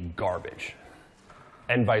it can be garbage.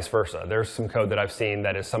 And vice versa. There's some code that I've seen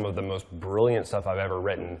that is some of the most brilliant stuff I've ever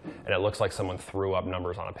written, and it looks like someone threw up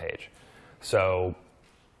numbers on a page. So,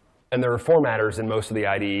 and there are formatters in most of the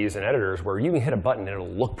IDEs and editors where you can hit a button and it'll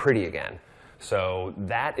look pretty again. So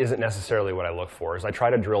that isn't necessarily what I look for. Is I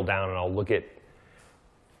try to drill down and I'll look at,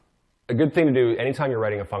 a good thing to do anytime you're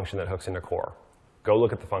writing a function that hooks into core, go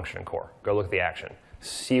look at the function in core. Go look at the action.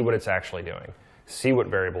 See what it's actually doing. See what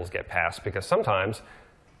variables get passed, because sometimes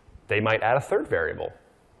they might add a third variable,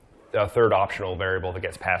 a third optional variable that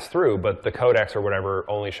gets passed through, but the codex or whatever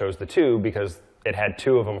only shows the 2 because it had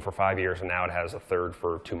 2 of them for 5 years and now it has a third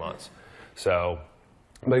for 2 months. So,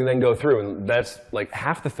 but you then go through, and that's like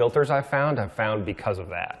half the filters I've found because of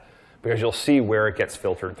that. Because you'll see where it gets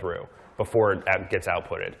filtered through before it gets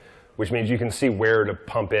outputted, which means you can see where to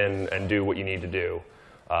pump in and do what you need to do.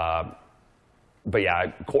 But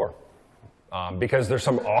yeah, core. Because there's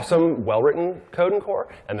some awesome, well-written code in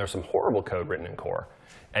core, and there's some horrible code written in core.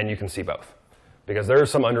 And you can see both. Because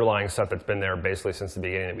there's some underlying stuff that's been there basically since the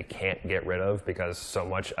beginning that we can't get rid of because so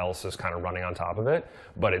much else is kind of running on top of it.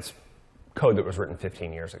 But it's code that was written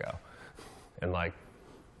 15 years ago. And like,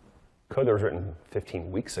 code that was written 15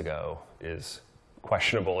 weeks ago is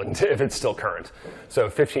questionable if it's still current. So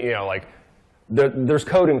 15, like, there's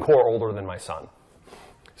code in core older than my son.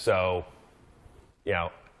 So,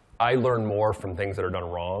 I learn more from things that are done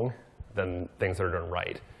wrong than things that are done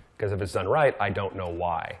right. Because if it's done right, I don't know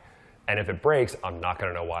why. And if it breaks, I'm not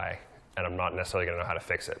going to know why. And I'm not necessarily going to know how to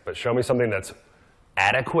fix it. But show me something that's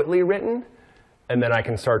adequately written, and then I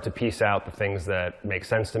can start to piece out the things that make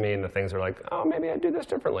sense to me and the things that are like, oh, maybe I'd do this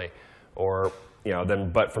differently. Or,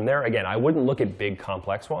 but from there, again, I wouldn't look at big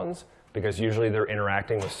complex ones because usually they're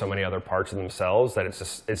interacting with so many other parts of themselves that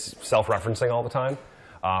it's self-referencing all the time.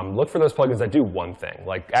 Look for those plugins that do one thing.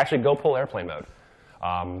 Like, actually, go pull airplane mode.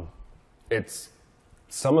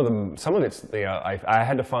 Some of it's, I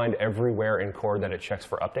had to find everywhere in core that it checks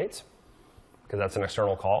for updates, because that's an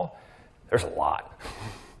external call. There's a lot.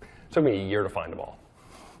 It took me a year to find them all.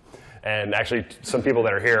 And actually, some people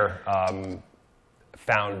that are here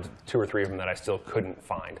found 2 or 3 of them that I still couldn't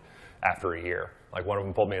find after a year. Like, one of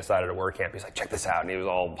them pulled me aside at a WordCamp. He's like, check this out. And he was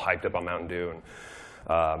all hyped up on Mountain Dew.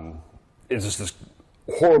 And it's just this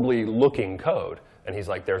horribly looking code. And he's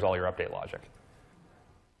like, there's all your update logic.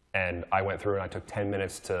 And I went through and I took 10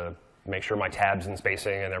 minutes to make sure my tabs and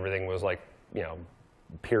spacing and everything was like,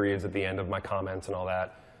 periods at the end of my comments and all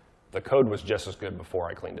that. The code was just as good before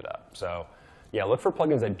I cleaned it up. So yeah, look for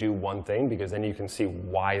plugins that do one thing, because then you can see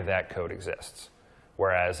why that code exists.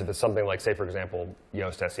 Whereas if it's something like, say, for example,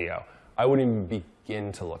 Yoast SEO, I wouldn't even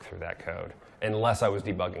begin to look through that code unless I was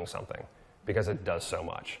debugging something, because it does so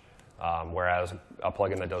much. Whereas a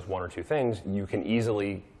plugin that does 1 or 2 things, you can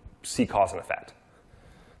easily see cause and effect.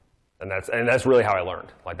 And that's really how I learned.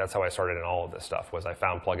 Like, that's how I started in all of this stuff, was I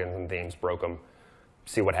found plugins and themes, broke them,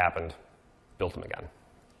 see what happened, built them again.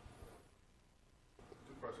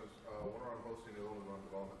 2 questions. One around hosting, the other one around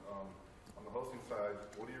development. On the hosting side,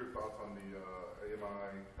 what are your thoughts on the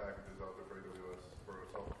AMI packages out there for AWS for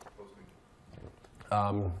self-hosting?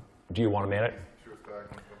 Do you want to manage? Sure stack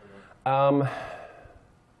and stuff like that.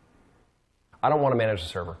 I don't want to manage the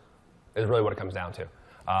server, is really what it comes down to.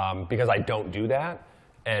 Because I don't do that.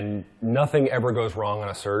 And nothing ever goes wrong on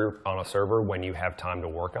a server when you have time to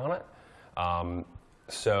work on it.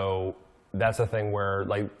 So that's a thing where,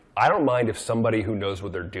 like, I don't mind if somebody who knows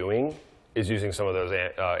what they're doing is using some of those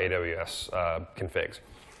AWS configs.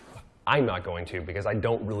 I'm not going to, because I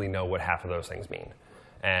don't really know what half of those things mean.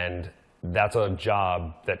 And that's a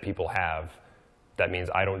job that people have that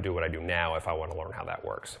means I don't do what I do now if I want to learn how that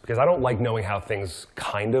works. Because I don't like knowing how things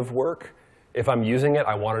kind of work. If I'm using it,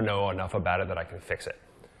 I want to know enough about it that I can fix it.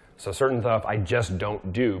 So certain stuff I just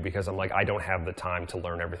don't do because I'm like, I don't have the time to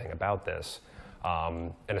learn everything about this.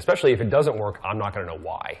 And especially if it doesn't work, I'm not going to know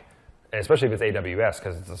why. And especially if it's AWS,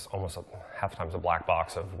 because it's almost half the time it's a black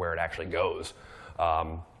box of where it actually goes.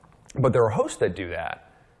 But there are hosts that do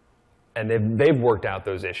that, and they've worked out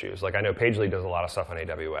those issues. Like I know Pagely does a lot of stuff on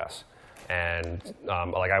AWS, and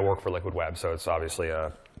like I work for Liquid Web, so it's obviously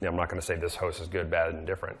I'm not going to say this host is good, bad, and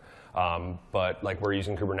different. But like we're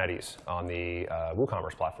using Kubernetes on the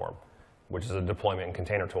WooCommerce platform, which is a deployment and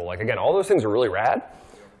container tool. Like again, all those things are really rad,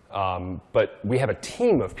 but we have a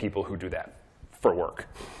team of people who do that for work.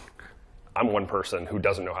 I'm one person who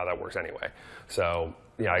doesn't know how that works anyway. So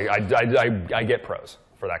yeah, I get pros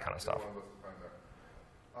for that kind of stuff.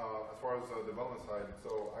 As far as the development side,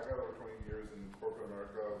 so I got over 20 years in corporate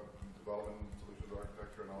America, development, solutions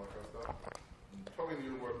architecture, and all that kind of stuff. Totally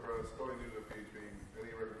new to WordPress, totally new to PHP.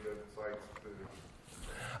 Any recommended sites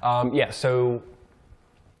to? Yeah, so.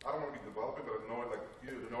 I don't want to be developing, but know like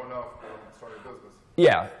you know enough to start a business.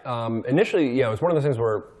 Yeah, initially, it's one of those things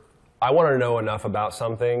where I want to know enough about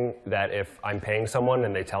something that if I'm paying someone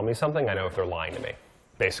and they tell me something, I know if they're lying to me,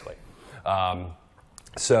 basically.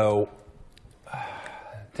 So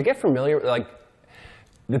to get familiar, like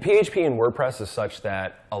the PHP in WordPress is such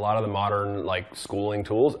that a lot of the modern like schooling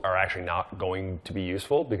tools are actually not going to be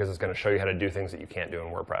useful because it's going to show you how to do things that you can't do in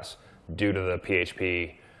WordPress due to the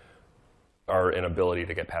PHP our inability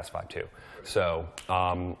to get past 5.2. So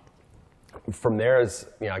from there is,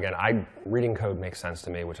 again, reading code makes sense to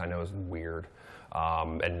me, which I know is weird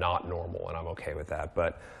and not normal, and I'm okay with that.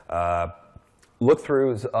 But look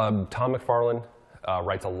through, Tom McFarlane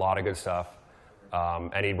writes a lot of good stuff,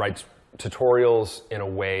 and he writes tutorials in a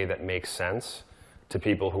way that makes sense to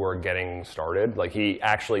people who are getting started. Like he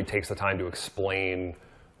actually takes the time to explain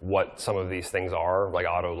what some of these things are, like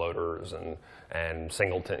autoloaders and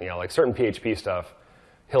singleton, like certain PHP stuff.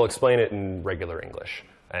 He'll explain it in regular English.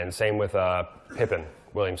 And same with Pippin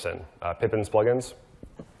Williamson, Pippin's plugins.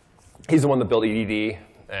 He's the one that built EDD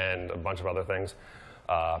and a bunch of other things.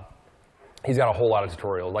 He's got a whole lot of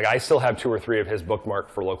tutorials. Like I still have 2 or 3 of his bookmarked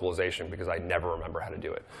for localization because I never remember how to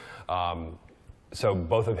do it. So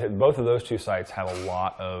both of those 2 sites have a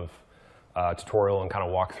lot of tutorial and kind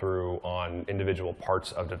of walkthrough on individual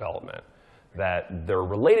parts of development that they're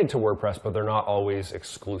related to WordPress, but they're not always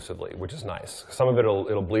exclusively, which is nice. Some of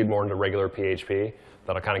it'll bleed more into regular PHP.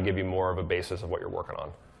 That'll kind of give you more of a basis of what you're working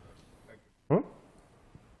on.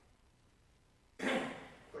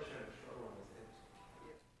 Question on the short one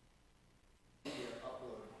is the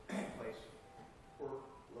upload place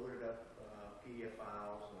loaded up PDF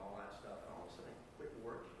files and all that stuff, and all of a sudden it quit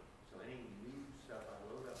working. So any new stuff I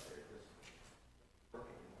load up there just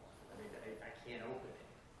working anymore. I mean, I can't open it.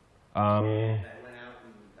 And I went out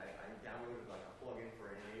and I downloaded like a plugin for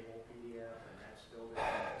Enable PDF, and that's still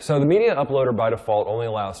there. So the media uploader by default only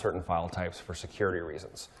allows certain file types for security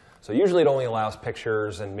reasons. So usually it only allows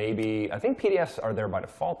pictures and maybe, I think PDFs are there by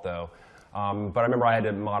default though. But I remember I had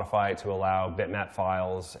to modify it to allow bitmap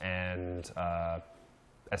files and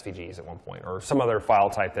SVGs at one point, or some other file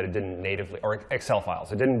type that it didn't natively, or Excel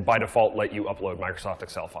files. It didn't by default let you upload Microsoft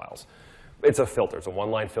Excel files. It's a filter. It's a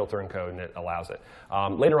one-line filter in code, and it allows it.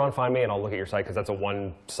 Later on, find me, and I'll look at your site, because that's a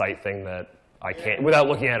one-site thing that I can't, without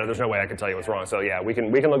looking at it, there's no way I can tell you what's wrong. So yeah, we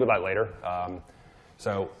can look at that later.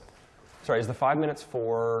 Sorry, is the 5 minutes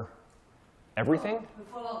for everything?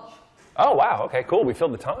 For lunch. Oh, wow. OK, cool. We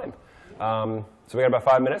filled the time. So we got about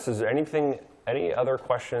 5 minutes. Is there any other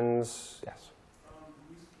questions? Yes.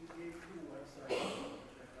 You gave 2 websites to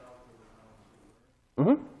check out.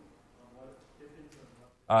 Mm-hmm.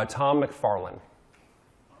 Tom McFarlane.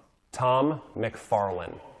 Tom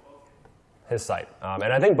McFarlane. His site. And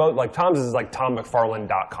I think both, like Tom's is like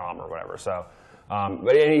tommcfarlane.com or whatever. So,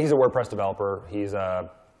 but he's a WordPress developer. He's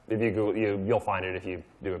if you Google, you'll find it if you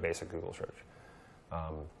do a basic Google search.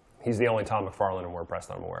 He's the only Tom McFarlane in WordPress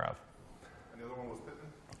that I'm aware of. And the other one was Pippin?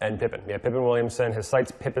 And Pippin. Yeah, Pippin Williamson. His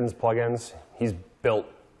site's Pippin's Plugins. He's built,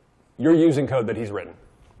 you're using code that he's written.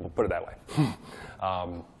 We'll put it that way.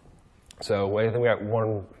 So I think we got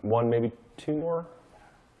one, maybe 2 more.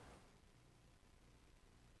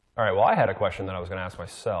 All right, well, I had a question that I was going to ask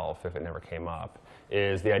myself if it never came up,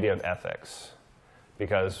 is the idea of ethics.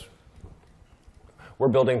 Because we're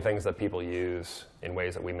building things that people use in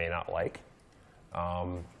ways that we may not like.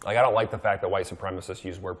 Like I don't like the fact that white supremacists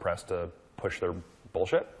use WordPress to push their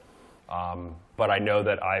bullshit. But I know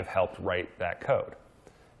that I've helped write that code.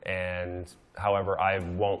 And however, I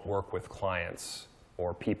won't work with clients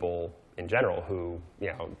or people in general who,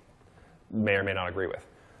 may or may not agree with.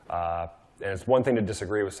 And it's one thing to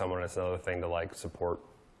disagree with someone, it's another thing to like support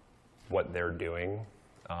what they're doing.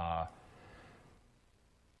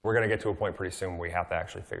 We're going to get to a point pretty soon where we have to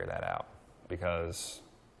actually figure that out, because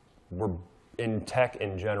in tech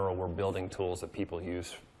in general, we're building tools that people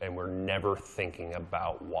use, and we're never thinking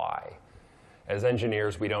about why. As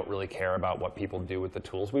engineers, we don't really care about what people do with the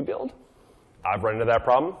tools we build. I've run into that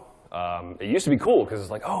problem. It used to be cool, because it's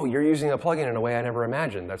like, oh, you're using a plugin in a way I never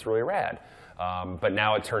imagined. That's really rad. But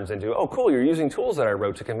now it turns into, oh, cool, you're using tools that I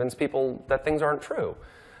wrote to convince people that things aren't true.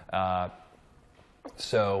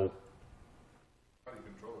 So How do you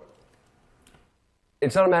control that?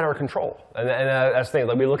 it's not a matter of control. And that's the thing.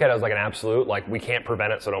 Like, we look at it as like an absolute, like we can't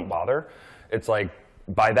prevent it, so don't bother. It's like,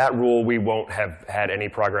 by that rule, we won't have had any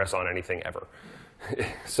progress on anything ever.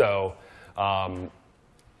 So,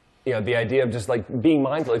 you know, the idea of just like being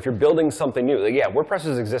mindful, if you're building something new, like, yeah, WordPress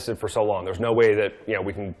has existed for so long. There's no way that, you know,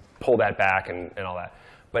 we can pull that back and all that.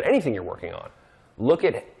 But anything you're working on,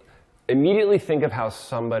 immediately think of how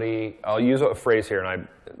somebody, I'll use a phrase here, and all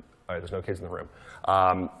right, there's no kids in the room.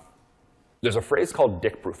 There's a phrase called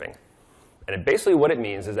dick-proofing. And basically what it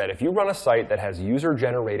means is that if you run a site that has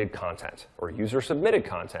user-generated content or user-submitted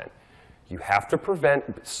content, you have to prevent,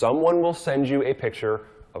 someone will send you a picture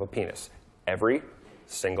of a penis every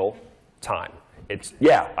single time. It's,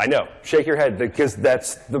 yeah, I know, shake your head, because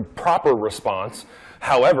that's the proper response.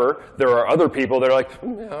 However, there are other people that are like,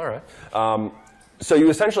 yeah, all right. So you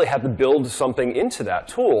essentially have to build something into that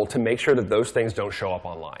tool to make sure that those things don't show up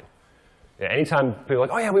online. Yeah, anytime people are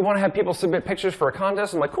like, oh yeah, we want to have people submit pictures for a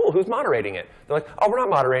contest, I'm like, cool, who's moderating it? They're like, oh, we're not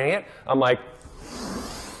moderating it. I'm like,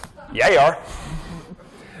 yeah, you are.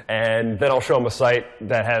 And then I'll show them a site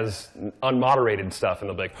that has unmoderated stuff, and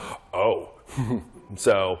they'll be like, oh.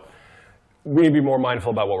 So we need to be more mindful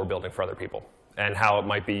about what we're building for other people and how it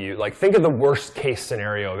might be used. Like, think of the worst case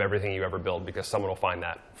scenario of everything you ever build, because someone will find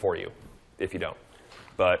that for you if you don't.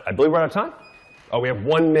 But I believe we're out of time. Oh, we have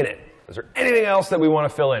 1 minute. Is there anything else that we want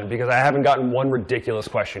to fill in? Because I haven't gotten one ridiculous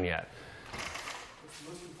question yet. What's the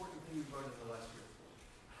most important thing you've learned in the last year?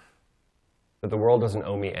 That the world doesn't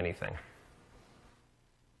owe me anything.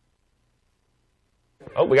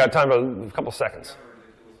 Oh, we got time for a couple seconds.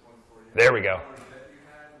 There we go.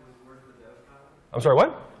 I'm sorry, what?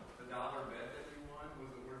 The dollar bet that you won, was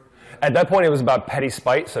it worth it? At that point, it was about petty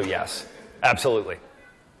spite, so yes, absolutely.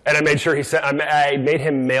 And I made sure I made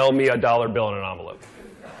him mail me a dollar bill in an envelope.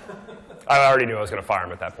 I already knew I was going to fire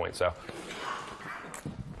him at that point, so.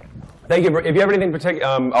 Thank you. If you have anything particular,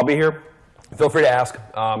 I'll be here. Feel free to ask.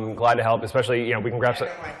 Glad to help, especially, you know, we can grab some.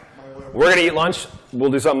 We're going to eat lunch.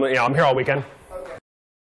 We'll do something, you know, I'm here all weekend.